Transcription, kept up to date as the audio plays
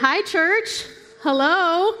Hi, church.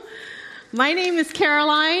 Hello. My name is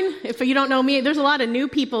Caroline. If you don't know me, there's a lot of new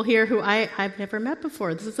people here who I've never met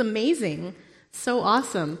before. This is amazing. So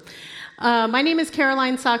awesome. My name is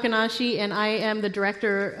Caroline Sakanashi, and I am the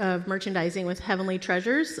Director of Merchandising with Heavenly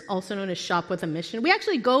Treasures, also known as Shop with a Mission. We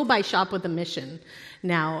actually go by Shop with a Mission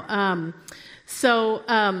now.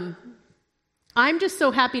 I'm just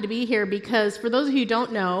so happy to be here because for those of you who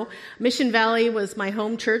don't know, Mission Valley was my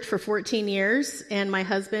home church for 14 years, and my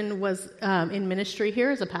husband was in ministry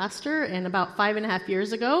here as a pastor, and about 5.5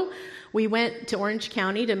 years ago, we went to Orange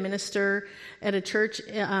County to minister at a church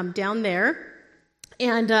down there,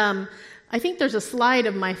 and I think there's a slide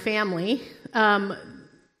of my family.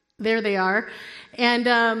 There they are,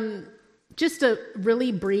 and just a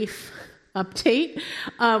really brief update.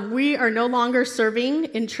 We are no longer serving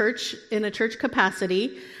in a church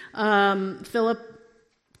capacity. Philip,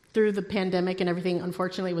 through the pandemic and everything,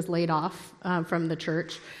 unfortunately was laid off from the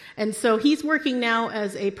church. And so he's working now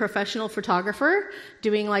as a professional photographer,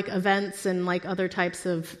 doing like events and like other types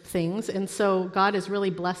of things. And so God is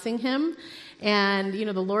really blessing him. And, you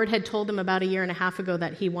know, the Lord had told him about 1.5 years ago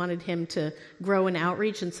that he wanted him to grow in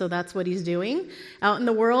outreach. And so that's what he's doing out in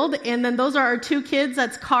the world. And then those are our two kids.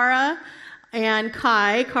 That's Cara and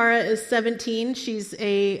Kai. Cara is 17. She's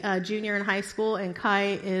a junior in high school, and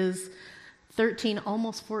Kai is 13,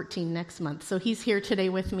 almost 14 next month. So he's here today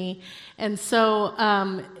with me. And so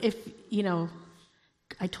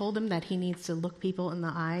I told him that he needs to look people in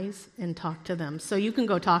the eyes and talk to them. So you can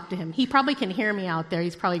go talk to him. He probably can hear me out there.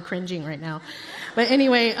 He's probably cringing right now. But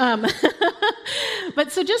anyway,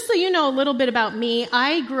 but so just so you know a little bit about me,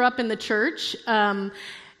 I grew up in the church.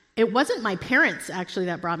 It wasn't my parents, actually,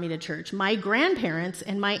 that brought me to church. My grandparents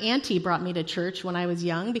and my auntie brought me to church when I was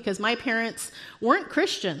young because my parents weren't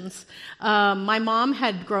Christians. My mom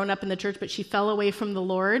had grown up in the church, but she fell away from the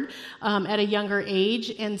Lord at a younger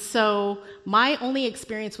age. And so my only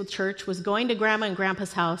experience with church was going to Grandma and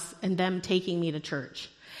Grandpa's house and them taking me to church.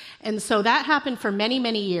 And so that happened for many,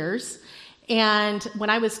 many years. And when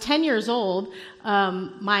I was 10 years old,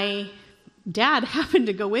 my Dad happened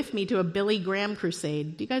to go with me to a Billy Graham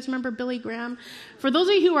crusade. Do you guys remember Billy Graham? For those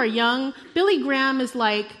of you who are young, Billy Graham is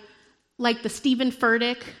like the Stephen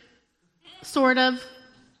Furtick sort of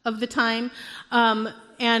the time.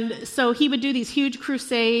 And so he would do these huge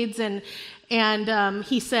crusades, and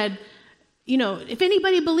he said, you know, if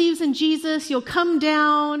anybody believes in Jesus, you'll come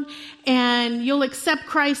down and you'll accept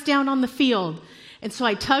Christ down on the field. And so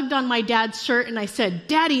I tugged on my dad's shirt and I said,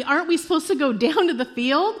 Daddy, aren't we supposed to go down to the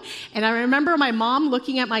field? And I remember my mom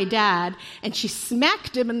looking at my dad and she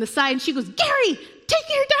smacked him in the side and she goes, Gary, take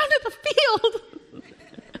her down to the field.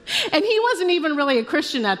 And he wasn't even really a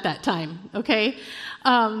Christian at that time, okay?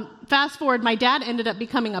 Fast forward, my dad ended up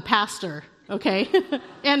becoming a pastor, okay?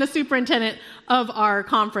 And a superintendent of our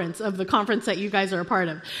conference, of the conference that you guys are a part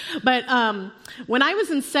of. But when I was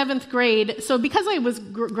in 7th grade, so because I was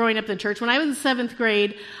growing up in the church, when I was in 7th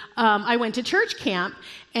grade, I went to church camp,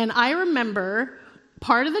 and I remember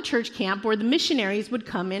part of the church camp where the missionaries would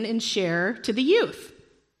come in and share to the youth.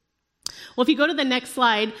 Well, if you go to the next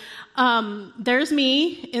slide, there's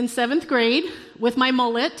me in 7th grade with my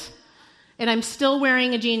mullet, and I'm still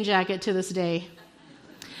wearing a jean jacket to this day.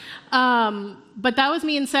 But that was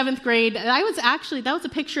me in 7th grade. That was a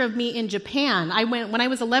picture of me in Japan. When I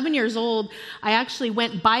was 11 years old, I actually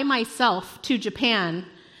went by myself to Japan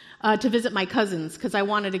to visit my cousins because I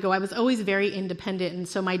wanted to go. I was always very independent. And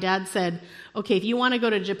so my dad said, okay, if you want to go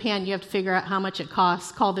to Japan, you have to figure out how much it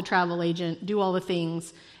costs, call the travel agent, do all the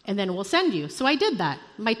things, and then we'll send you. So I did that.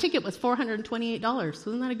 My ticket was $428.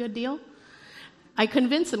 Wasn't that a good deal? I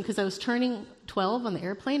convinced them, because I was turning 12 on the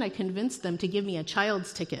airplane, I convinced them to give me a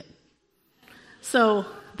child's ticket. So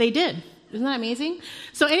they did. Isn't that amazing?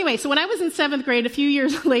 So anyway, so when I was in 7th grade, a few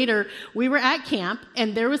years later, we were at camp,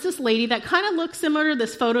 and there was this lady that kind of looked similar to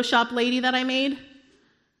this Photoshop lady that I made.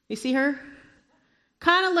 You see her?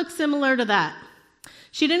 Kind of looked similar to that.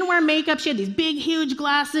 She didn't wear makeup. She had these big, huge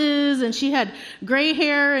glasses, and she had gray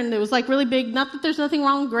hair, and it was like really big. Not that there's nothing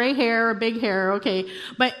wrong with gray hair or big hair, okay?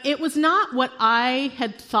 But it was not what I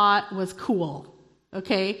had thought was cool,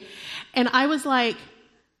 okay? And I was like,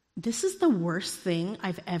 this is the worst thing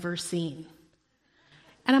I've ever seen.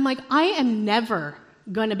 And I'm like, I am never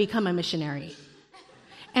going to become a missionary.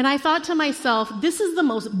 And I thought to myself, this is the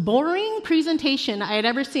most boring presentation I had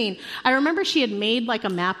ever seen. I remember she had made like a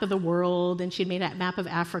map of the world, and she had made a map of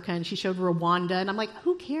Africa, and she showed Rwanda, and I'm like,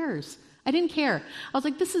 who cares? I didn't care. I was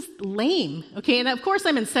like, this is lame, okay? And of course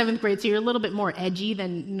I'm in 7th grade, so you're a little bit more edgy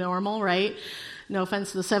than normal, right? No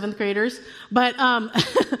offense to the 7th graders. But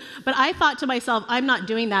but I thought to myself, I'm not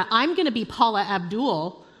doing that. I'm going to be Paula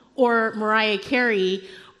Abdul or Mariah Carey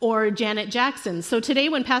or Janet Jackson. So today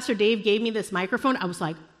when Pastor Dave gave me this microphone, I was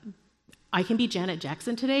like, I can be Janet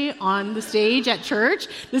Jackson today on the stage at church.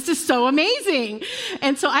 This is so amazing.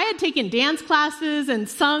 And so I had taken dance classes and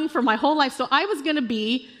sung for my whole life. So I was going to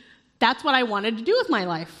be, that's what I wanted to do with my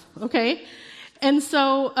life, okay? And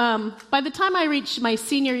so by the time I reached my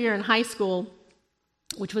senior year in high school,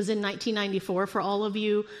 which was in 1994, for all of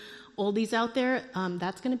you oldies out there,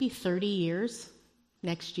 that's going to be 30 years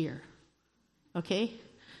next year, okay?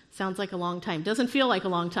 Sounds like a long time. Doesn't feel like a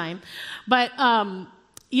long time. But,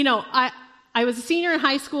 I was a senior in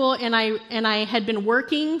high school, and I had been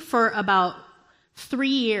working for about 3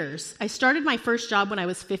 years. I started my first job when I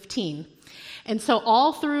was 15. And so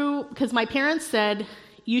all through, because my parents said,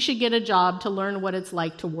 you should get a job to learn what it's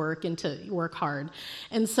like to work and to work hard.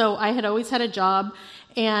 And so I had always had a job,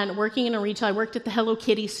 and working in a retail, I worked at the Hello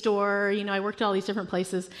Kitty store, I worked at all these different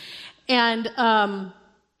places. And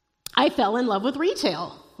I fell in love with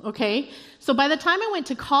retail, okay? So by the time I went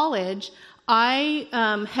to college, I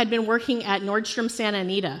had been working at Nordstrom Santa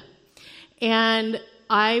Anita, and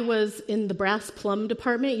I was in the brass plum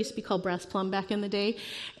department. It used to be called brass plum back in the day,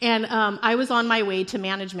 and I was on my way to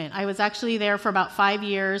management. I was actually there for about 5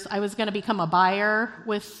 years. I was going to become a buyer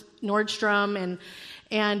with Nordstrom,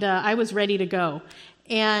 and I was ready to go.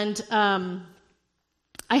 And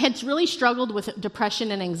I had really struggled with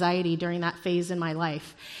depression and anxiety during that phase in my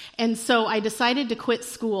life. And so I decided to quit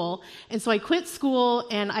school. And so I quit school,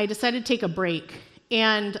 and I decided to take a break.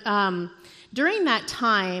 And during that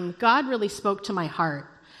time, God really spoke to my heart.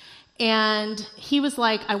 And he was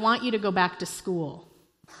like, I want you to go back to school.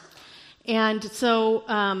 And so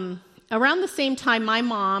around the same time, my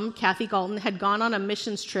mom, Kathy Galton, had gone on a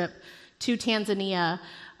missions trip to Tanzania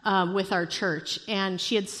with our church. And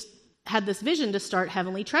she had this vision to start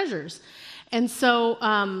Heavenly Treasures. And so,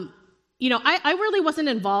 I really wasn't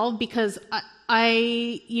involved because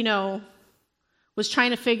I was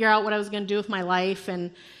trying to figure out what I was going to do with my life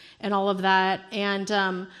and all of that.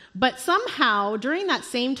 And but somehow, during that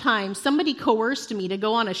same time, somebody coerced me to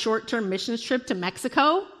go on a short-term missions trip to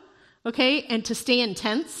Mexico, okay, and to stay in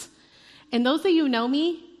tents. And those of you who know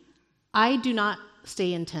me, I do not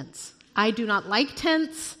stay in tents. I do not like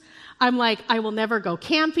tents. I'm like, I will never go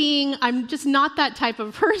camping. I'm just not that type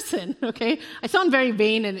of person, okay? I sound very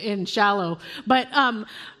vain and shallow. But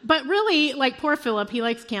really, like poor Philip, he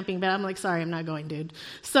likes camping, but I'm like, sorry, I'm not going, dude.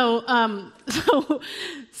 So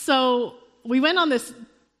we went on this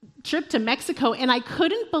trip to Mexico, and I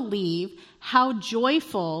couldn't believe how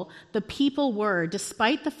joyful the people were,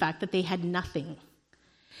 despite the fact that they had nothing.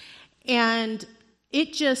 And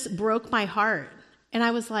it just broke my heart. And I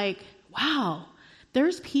was like, wow.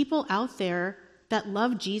 There's people out there that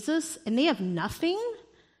love Jesus, and they have nothing.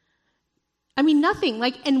 I mean, nothing.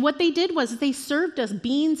 And what they did was they served us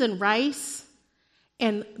beans and rice,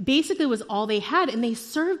 and basically was all they had. And they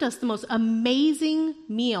served us the most amazing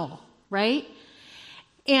meal, right?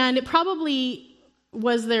 And it probably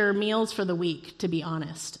was their meals for the week, to be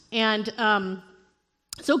honest. And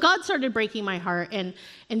so God started breaking my heart and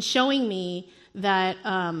showing me that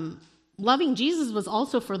loving Jesus was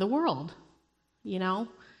also for the world. And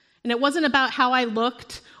it wasn't about how I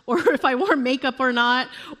looked or if I wore makeup or not,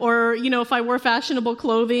 or, if I wore fashionable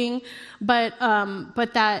clothing, but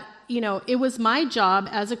that, it was my job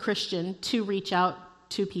as a Christian to reach out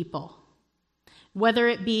to people, whether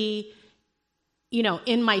it be,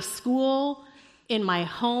 in my school, in my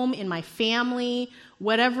home, in my family,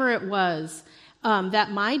 whatever it was, that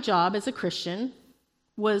my job as a Christian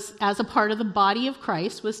was, as a part of the body of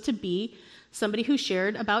Christ, was to be somebody who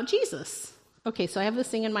shared about Jesus. Okay, so I have this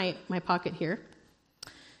thing in my pocket here.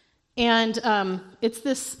 And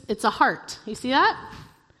it's a heart. You see that?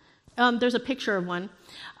 There's a picture of one.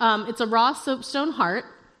 It's a raw soapstone heart.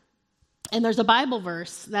 And there's a Bible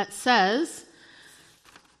verse that says,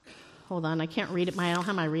 hold on, I can't read it. I don't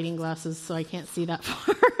have my reading glasses, so I can't see that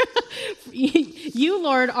far. You,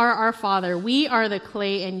 Lord, are our Father. We are the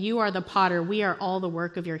clay, and you are the potter. We are all the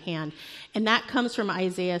work of your hand. And that comes from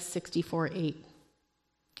Isaiah 64:8.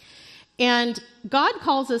 And God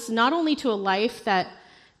calls us not only to a life that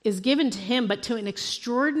is given to him, but to an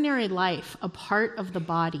extraordinary life, a part of the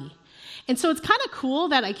body. And so it's kind of cool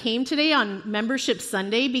that I came today on Membership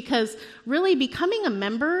Sunday, because really becoming a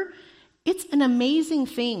member, it's an amazing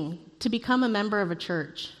thing to become a member of a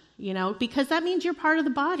church, because that means you're part of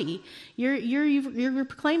the body. You're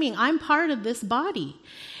proclaiming, I'm part of this body.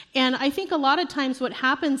 And I think a lot of times what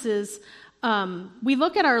happens is we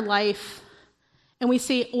look at our life and we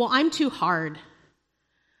say, well, I'm too hard,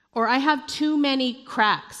 or I have too many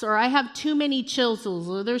cracks, or I have too many chisels,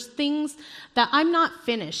 or there's things that I'm not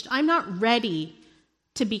finished. I'm not ready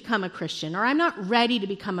to become a Christian, or I'm not ready to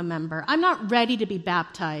become a member. I'm not ready to be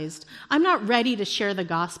baptized. I'm not ready to share the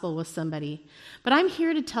gospel with somebody. But I'm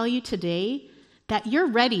here to tell you today that you're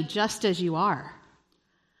ready just as you are.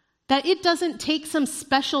 That it doesn't take some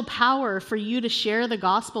special power for you to share the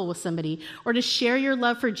gospel with somebody or to share your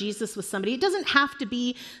love for Jesus with somebody. It doesn't have to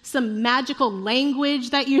be some magical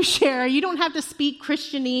language that you share. You don't have to speak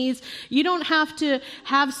Christianese. You don't have to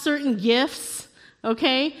have certain gifts,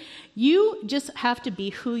 okay? You just have to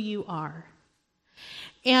be who you are.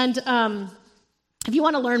 And if you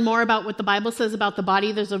want to learn more about what the Bible says about the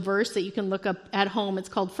body, there's a verse that you can look up at home. It's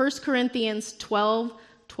called 1 Corinthians 12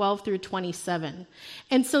 through 27.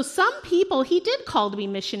 And so some people he did call to be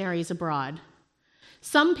missionaries abroad.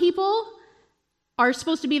 Some people are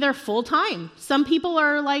supposed to be there full time. Some people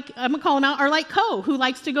are like, I'm going to call them out, are like Co, who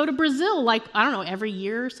likes to go to Brazil, like, I don't know, every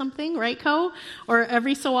year or something, right, Co? Or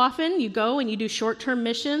every so often you go and you do short-term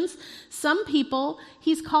missions. Some people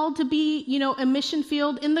he's called to be, a mission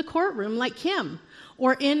field in the courtroom like Kim,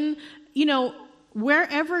 or in,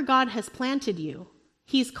 wherever God has planted you.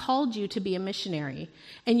 He's called you to be a missionary.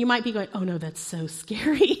 And you might be going, oh no, that's so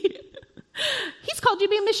scary. He's called you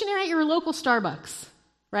to be a missionary at your local Starbucks,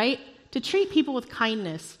 right? To treat people with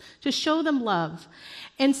kindness, to show them love.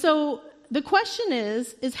 And so the question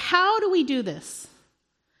is how do we do this?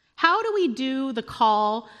 How do we do the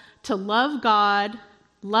call to love God,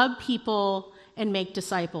 love people, and make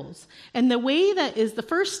disciples? And the way that is the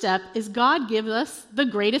first step is God gives us the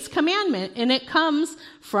greatest commandment, and it comes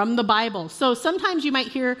from the Bible. So sometimes you might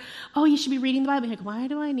hear, oh, you should be reading the Bible. You're like, why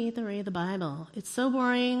do I need to read the Bible? It's so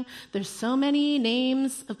boring. There's so many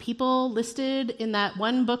names of people listed in that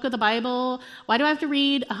one book of the Bible. Why do I have to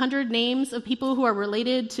read 100 names of people who are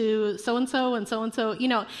related to so-and-so and so-and-so?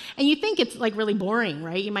 And you think it's like really boring,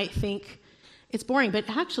 right? You might think it's boring, but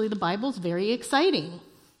actually the Bible's very exciting.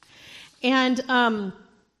 And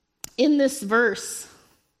in this verse,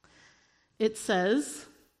 it says,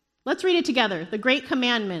 let's read it together. The great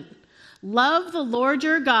commandment, love the Lord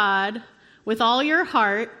your God with all your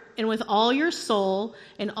heart and with all your soul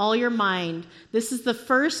and all your mind. This is the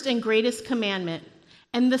first and greatest commandment.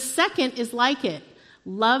 And the second is like it,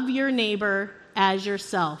 love your neighbor as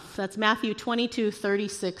yourself. That's Matthew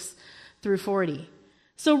 22:36 through 40.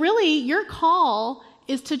 So really, your call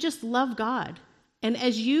is to just love God. And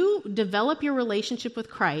as you develop your relationship with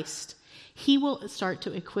Christ, he will start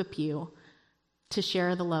to equip you to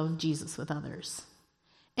share the love of Jesus with others.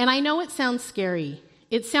 And I know it sounds scary.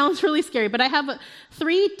 It sounds really scary, but I have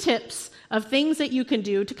 3 tips of things that you can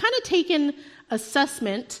do to kind of take an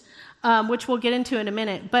assessment, which we'll get into in a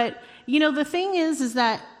minute. But, the thing is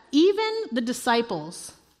that even the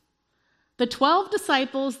disciples, the 12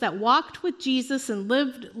 disciples that walked with Jesus and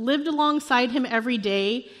lived alongside him every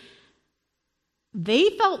day, they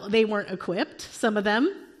felt they weren't equipped, some of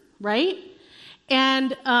them, right?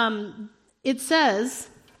 And it says,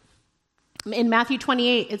 in Matthew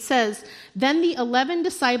 28, it says, then the 11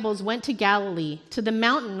 disciples went to Galilee, to the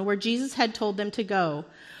mountain where Jesus had told them to go.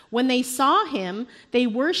 When they saw him, they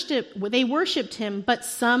worshipped him, but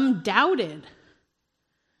some doubted.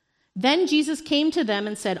 Then Jesus came to them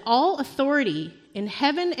and said, all authority in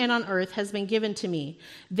heaven and on earth has been given to me.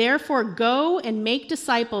 Therefore, go and make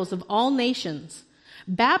disciples of all nations,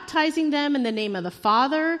 baptizing them in the name of the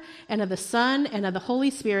Father and of the Son and of the Holy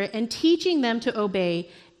Spirit, and teaching them to obey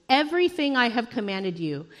everything I have commanded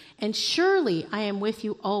you. And surely I am with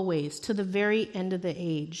you always to the very end of the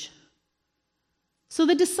age. So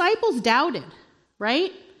the disciples doubted,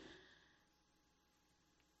 right?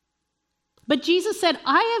 But Jesus said,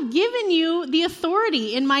 I have given you the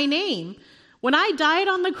authority in my name. When I died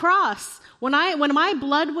on the cross, when my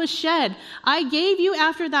blood was shed, I gave you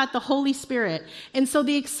after that the Holy Spirit. And so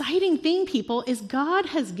the exciting thing, people, is God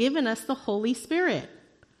has given us the Holy Spirit,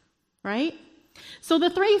 right? So the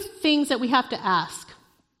 3 things that we have to ask.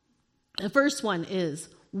 The first one is,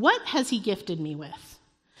 what has he gifted me with?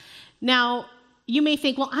 Now, you may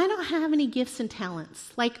think, well, I don't have any gifts and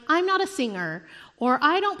talents. Like, I'm not a singer, or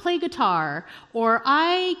I don't play guitar, or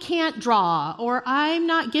I can't draw, or I'm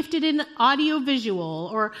not gifted in audio-visual,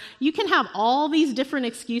 or you can have all these different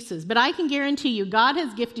excuses, but I can guarantee you God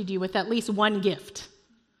has gifted you with at least one gift,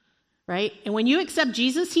 right? And when you accept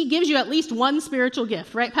Jesus, he gives you at least one spiritual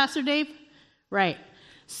gift, right, Pastor Dave? Right.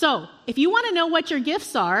 So if you want to know what your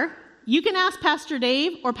gifts are, you can ask Pastor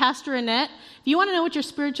Dave or Pastor Annette. If you want to know what your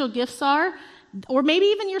spiritual gifts are, or maybe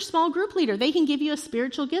even your small group leader, they can give you a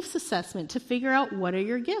spiritual gifts assessment to figure out what are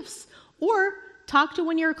your gifts. Or talk to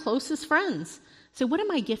one of your closest friends. Say, what am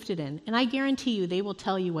I gifted in? And I guarantee you they will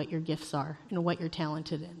tell you what your gifts are and what you're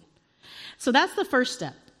talented in. So that's the first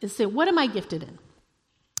step, is say, what am I gifted in?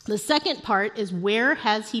 The second part is, where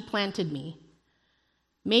has he planted me?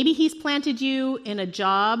 Maybe he's planted you in a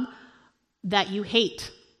job that you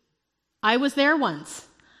hate. I was there once.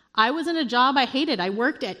 I was in a job I hated. I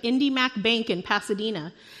worked at IndyMac Bank in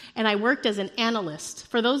Pasadena, and I worked as an analyst.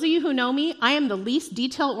 For those of you who know me, I am the least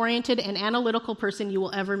detail-oriented and analytical person you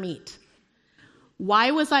will ever meet.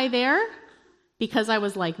 Why was I there? Because I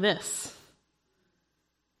was like this.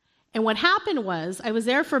 And what happened was, I was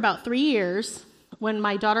there for about 3 years when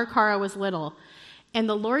my daughter Cara was little, and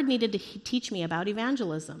the Lord needed to teach me about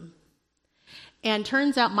evangelism. And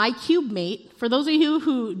turns out my cube mate, for those of you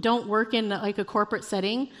who don't work in like a corporate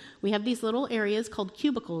setting, we have these little areas called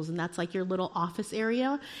cubicles, and that's like your little office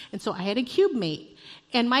area. And so I had a cube mate,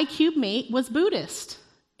 and my cube mate was Buddhist.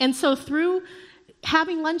 And so through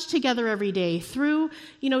having lunch together every day, through,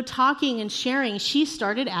 talking and sharing, she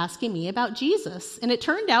started asking me about Jesus. And it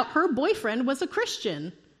turned out her boyfriend was a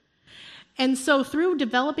Christian. And so through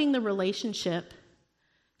developing the relationship,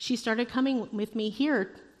 she started coming with me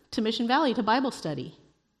here to Mission Valley to Bible study.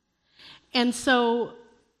 And so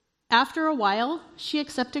after a while, she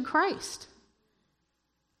accepted Christ.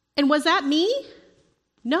 And was that me?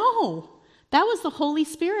 No, that was the Holy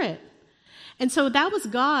Spirit. And so that was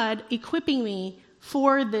God equipping me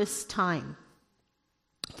for this time,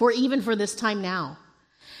 for this time now.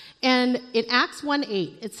 And in Acts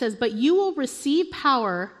 1:8, it says, "But you will receive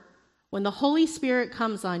power when the Holy Spirit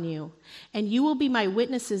comes on you, and you will be my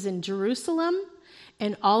witnesses in Jerusalem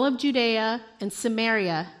and all of Judea and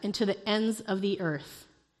Samaria and to the ends of the earth,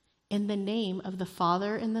 in the name of the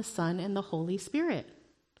Father and the Son and the Holy Spirit."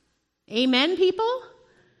 Amen, people?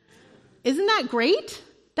 Isn't that great?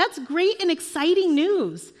 That's great and exciting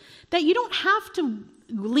news, that you don't have to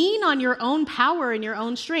lean on your own power and your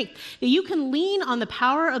own strength, that you can lean on the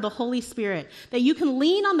power of the Holy Spirit, that you can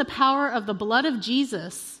lean on the power of the blood of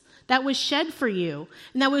Jesus that was shed for you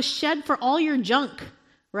and that was shed for all your junk,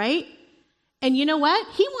 right? And you know what?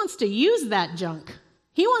 He wants to use that junk.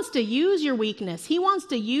 He wants to use your weakness. He wants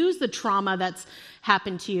to use the trauma that's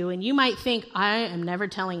happened to you. And you might think, I am never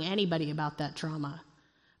telling anybody about that trauma.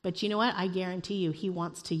 But you know what? I guarantee you, he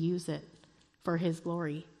wants to use it for his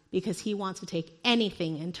glory, because he wants to take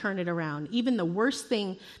anything and turn it around. Even the worst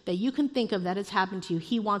thing that you can think of that has happened to you,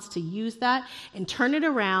 he wants to use that and turn it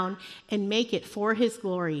around and make it for his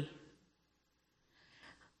glory.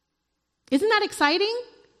 Isn't that exciting?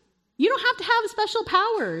 You don't have to have special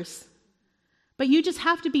powers, but you just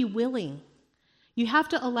have to be willing. You have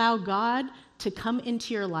to allow God to come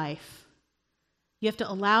into your life. You have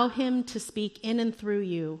to allow him to speak in and through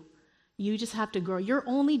you. You just have to grow. Your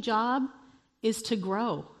only job is to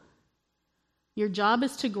grow. Your job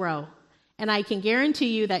is to grow. And I can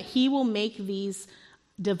guarantee you that he will make these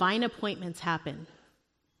divine appointments happen.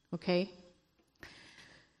 Okay?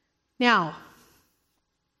 Now,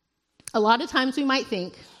 a lot of times we might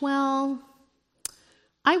think, well,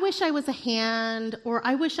 I wish I was a hand, or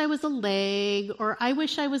I wish I was a leg, or I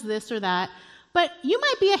wish I was this or that. But you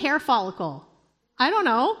might be a hair follicle. I don't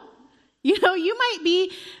know. You might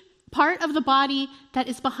be part of the body that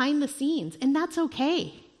is behind the scenes, and that's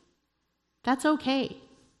okay. That's okay,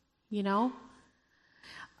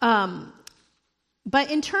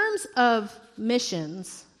 But in terms of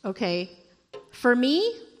missions, okay, for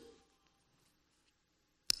me,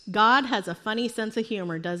 God has a funny sense of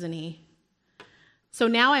humor, doesn't he? So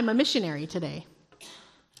now I'm a missionary today,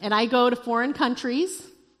 and I go to foreign countries,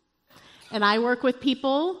 and I work with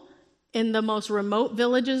people in the most remote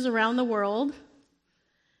villages around the world.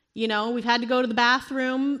 We've had to go to the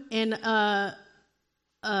bathroom in a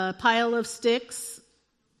pile of sticks.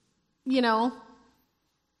 We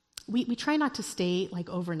try not to stay like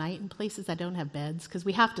overnight in places that don't have beds, because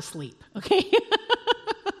we have to sleep, okay?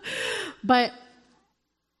 But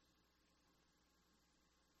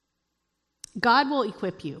God will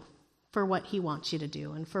equip you for what he wants you to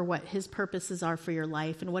do and for what his purposes are for your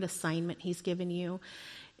life and what assignment he's given you.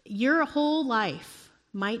 Your whole life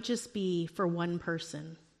might just be for one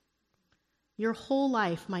person. Your whole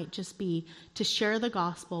life might just be to share the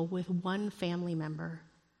gospel with one family member,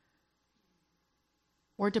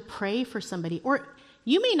 or to pray for somebody, or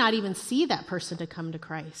you may not even see that person to come to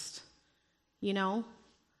Christ.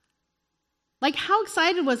 Like, how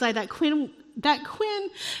excited was I that Quinn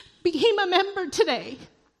became a member today?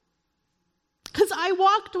 Because I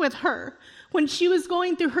walked with her when she was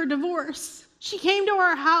going through her divorce. She came to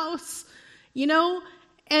our house,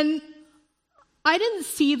 and I didn't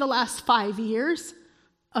see the last 5 years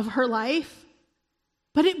of her life,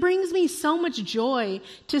 but it brings me so much joy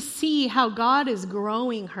to see how God is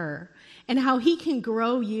growing her and how he can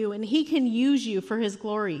grow you and he can use you for his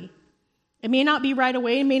glory. It may not be right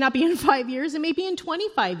away. It may not be in 5 years. It may be in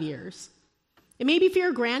 25 years. It may be for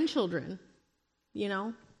your grandchildren,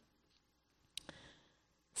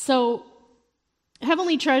 So,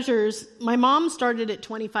 Heavenly Treasures, my mom started it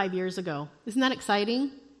 25 years ago. Isn't that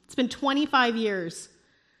exciting? It's been 25 years.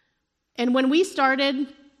 And when we started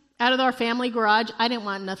out of our family garage, I didn't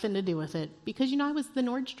want nothing to do with it because, I was the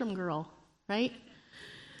Nordstrom girl, right?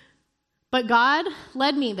 But God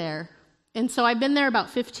led me there. And so I've been there about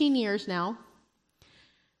 15 years now.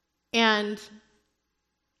 And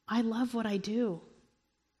I love what I do.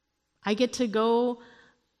 I get to go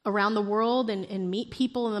around the world and meet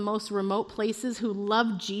people in the most remote places who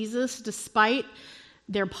love Jesus despite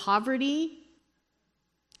their poverty.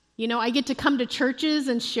 I get to come to churches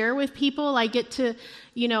and share with people. I get to,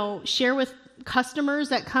 share with customers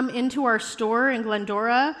that come into our store in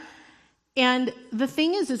Glendora. And the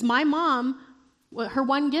thing is my mom, her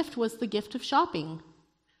one gift was the gift of shopping.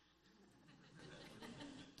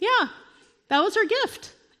 Yeah, that was her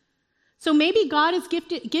gift. So maybe God has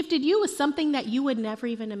gifted you with something that you would never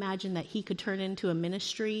even imagine that he could turn into a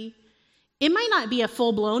ministry. It might not be a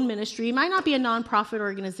full-blown ministry. It might not be a nonprofit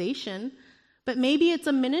organization, but maybe it's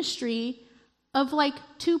a ministry of like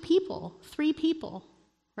 2 people, 3 people,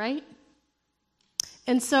 right?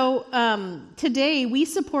 And so today we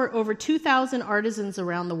support over 2,000 artisans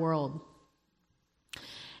around the world.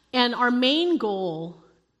 And our main goal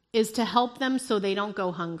is to help them so they don't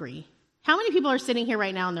go hungry. How many people are sitting here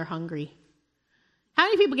right now and they're hungry? How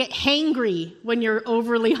many people get hangry when you're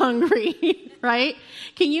overly hungry, right?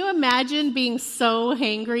 Can you imagine being so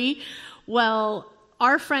hangry? Well,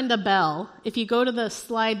 our friend Abel, if you go to the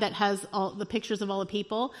slide that has all the pictures of all the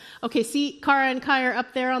people, okay, see Kara and Kai are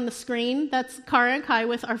up there on the screen. That's Kara and Kai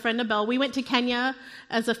with our friend Abel. We went to Kenya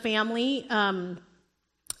as a family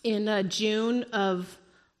in June of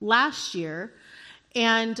last year,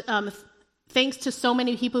 and thanks to so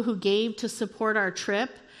many people who gave to support our trip,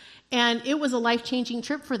 and it was a life-changing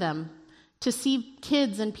trip for them to see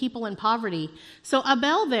kids and people in poverty. So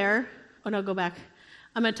Abel there, go back.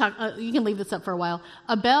 I'm going to talk, you can leave this up for a while.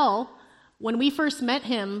 Abel, when we first met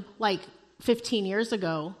him like 15 years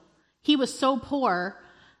ago, he was so poor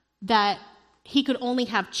that he could only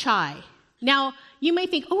have chai. Now, you may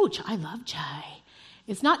think, I love chai.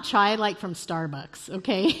 It's not chai like from Starbucks,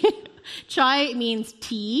 okay? Chai means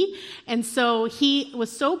tea, and so he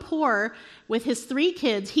was so poor with his 3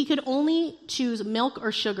 kids, he could only choose milk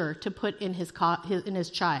or sugar to put in his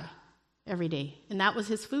chai every day, and that was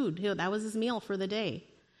his food. That was his meal for the day.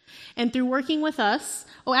 And through working with us,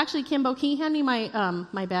 actually, Kimbo, can you hand me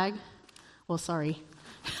my bag? Well, sorry.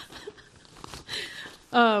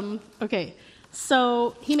 Okay,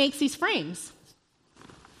 so he makes these frames.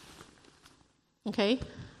 Okay,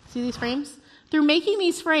 see these frames? Through making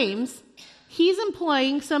these frames, he's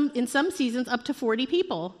employing in some seasons up to 40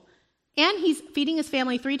 people. And he's feeding his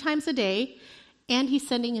family 3 times a day, and he's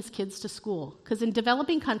sending his kids to school. Because in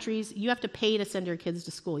developing countries, you have to pay to send your kids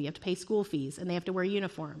to school. You have to pay school fees, and they have to wear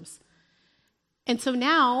uniforms. And so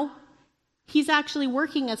now, he's actually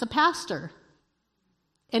working as a pastor.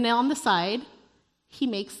 And on the side, he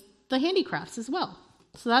makes the handicrafts as well.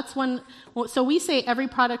 So that's so we say every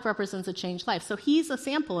product represents a changed life. So he's a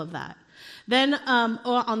sample of that. Then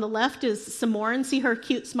on the left is Simorn. See her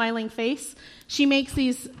cute smiling face? She makes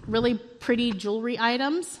these really pretty jewelry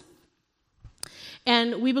items.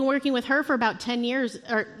 And we've been working with her for about 10 years.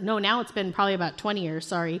 Now it's been probably about 20 years,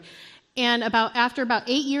 sorry. And after about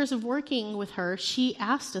 8 years of working with her, she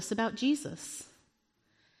asked us about Jesus.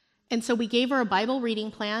 And so we gave her a Bible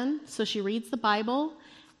reading plan. So she reads the Bible.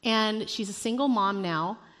 And she's a single mom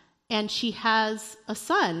now, and she has a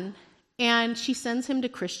son, and she sends him to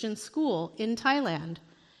Christian school in Thailand.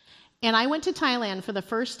 And I went to Thailand for the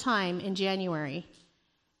first time in January,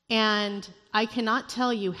 and I cannot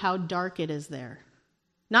tell you how dark it is there.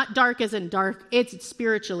 Not dark as in dark, it's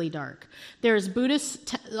spiritually dark. There's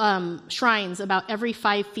Buddhist shrines about every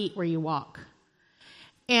 5 feet where you walk.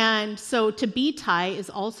 And so to be Thai is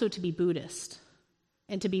also to be Buddhist.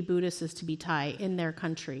 And to be Buddhist is to be Thai in their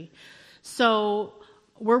country. So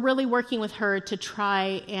we're really working with her to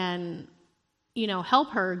try and, help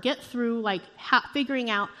her get through, figuring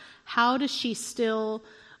out how does she still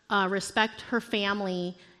respect her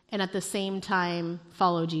family and at the same time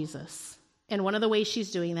follow Jesus. And one of the ways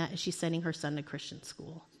she's doing that is she's sending her son to Christian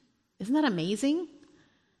school. Isn't that amazing?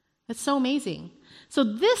 That's so amazing. So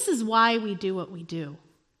this is why we do what we do.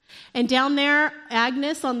 And down there,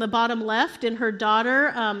 Agnes on the bottom left and her daughter,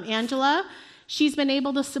 Angela, she's been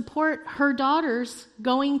able to support her daughters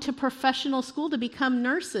going to professional school to become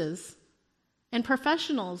nurses and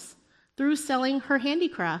professionals through selling her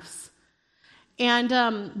handicrafts.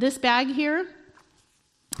 And this bag here,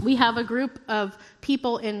 we have a group of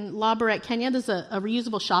people in Laboret, Kenya. There's a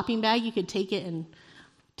reusable shopping bag. You could take it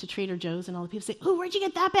to Trader Joe's, and all the people say, "Oh, where'd you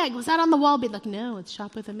get that bag? Was that on the wall?" Be like, "No, it's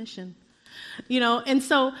Shop with a Mission." And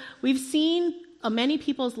so we've seen many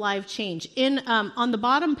people's lives change. On the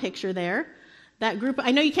bottom picture there, that group, I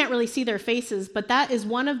know you can't really see their faces, but that is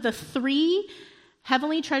one of the 3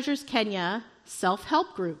 Heavenly Treasures Kenya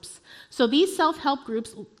self-help groups. So these self-help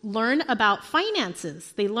groups learn about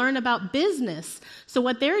finances. They learn about business. So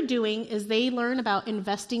what they're doing is they learn about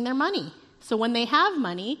investing their money. So when they have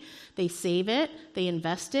money, they save it, they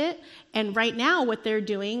invest it, and right now what they're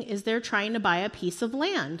doing is they're trying to buy a piece of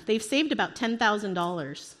land. They've saved about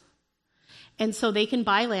 $10,000. And so they can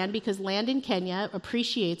buy land because land in Kenya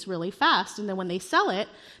appreciates really fast. And then when they sell it,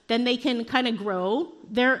 then they can kind of grow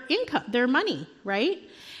their income, their money, right?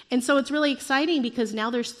 And so it's really exciting because now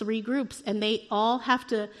there's 3 groups and they all have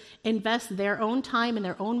to invest their own time and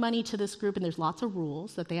their own money to this group. And there's lots of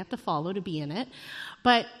rules that they have to follow to be in it.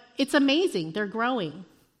 But it's amazing. They're growing.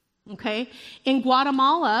 Okay? In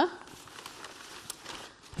Guatemala,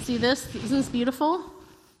 see this? Isn't this beautiful?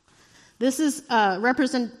 This is a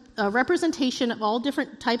representation of all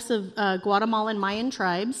different types of Guatemalan Mayan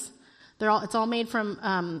tribes. It's all made from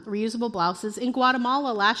reusable blouses. In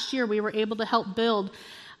Guatemala, last year, we were able to help build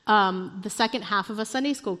the second half of a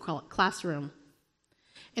Sunday school classroom.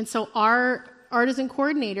 And so our artisan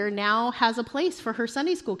coordinator now has a place for her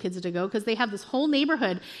Sunday school kids to go because they have this whole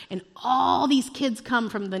neighborhood, and all these kids come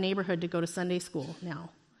from the neighborhood to go to Sunday school now.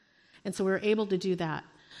 And so we were able to do that.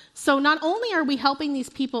 So not only are we helping these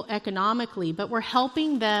people economically, but we're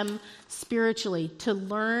helping them spiritually to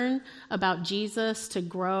learn about Jesus, to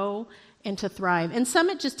grow, and to thrive. And some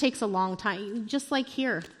it just takes a long time, just like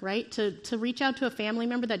here, right? To reach out to a family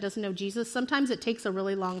member that doesn't know Jesus, sometimes it takes a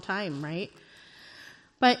really long time, right?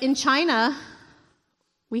 But in China,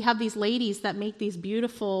 we have these ladies that make these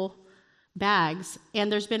beautiful bags,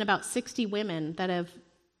 and there's been about 60 women that have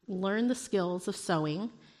learned the skills of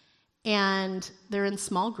sewing, and they're in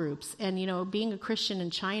small groups. And, being a Christian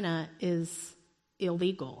in China is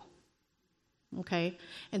illegal. Okay?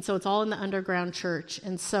 And so it's all in the underground church.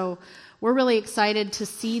 And so we're really excited to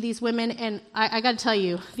see these women. And I got to tell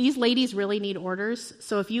you, these ladies really need orders.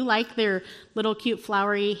 So if you like their little cute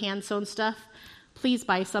flowery hand-sewn stuff, please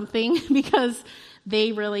buy something because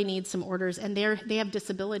they really need some orders. And they have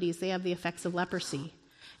disabilities. They have the effects of leprosy.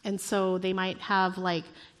 And so they might have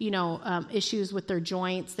issues with their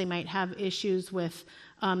joints. They might have issues with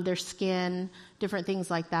their skin, different things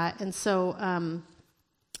like that. And so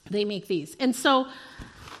they make these. And so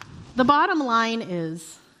the bottom line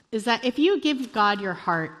is that if you give God your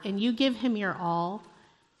heart and you give him your all,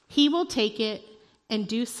 he will take it and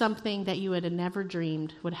do something that you would have never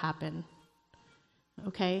dreamed would happen.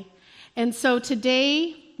 Okay? And so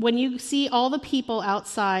today, when you see all the people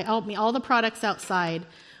outside, all the products outside,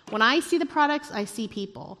 when I see the products, I see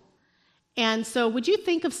people. And so would you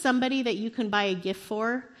think of somebody that you can buy a gift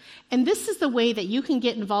for? And this is the way that you can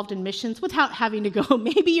get involved in missions without having to go.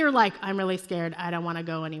 Maybe you're like, I'm really scared. I don't want to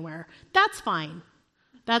go anywhere. That's fine.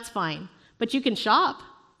 That's fine. But you can shop,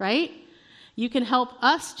 right? You can help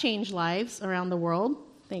us change lives around the world.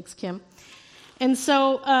 Thanks, Kim. And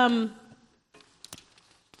so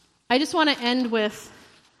I just want to end with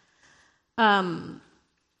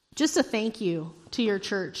just a thank you to your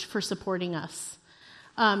church for supporting us.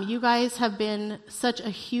 You guys have been such a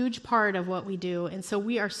huge part of what we do, and so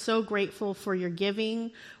we are so grateful for your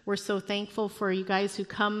giving. We're so thankful for you guys who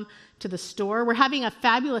come to the store. We're having a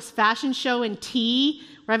fabulous fashion show and tea.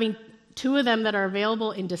 We're having 2 of them that are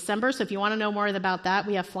available in December, so if you want to know more about that,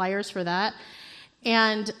 we have flyers for that.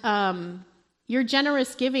 And your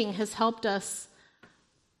generous giving has helped us,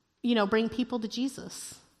 bring people to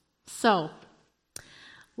Jesus. So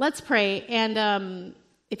let's pray, and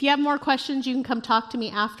if you have more questions, you can come talk to me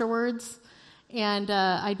afterwards, and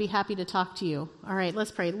I'd be happy to talk to you. All right,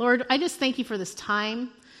 let's pray. Lord, I just thank you for this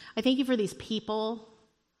time. I thank you for these people.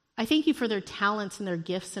 I thank you for their talents and their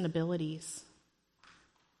gifts and abilities.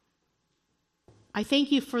 I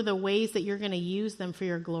thank you for the ways that you're going to use them for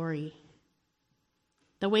your glory,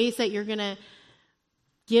 the ways that you're going to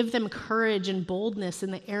give them courage and boldness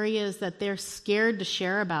in the areas that they're scared to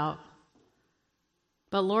share about.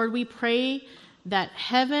 But Lord, we pray that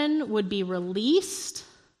heaven would be released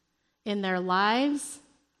in their lives,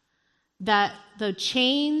 that the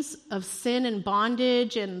chains of sin and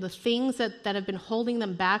bondage and the things that have been holding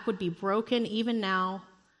them back would be broken even now.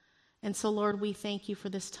 And so, Lord, we thank you for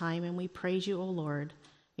this time, and we praise you, O Lord.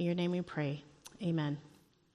 In your name we pray. Amen.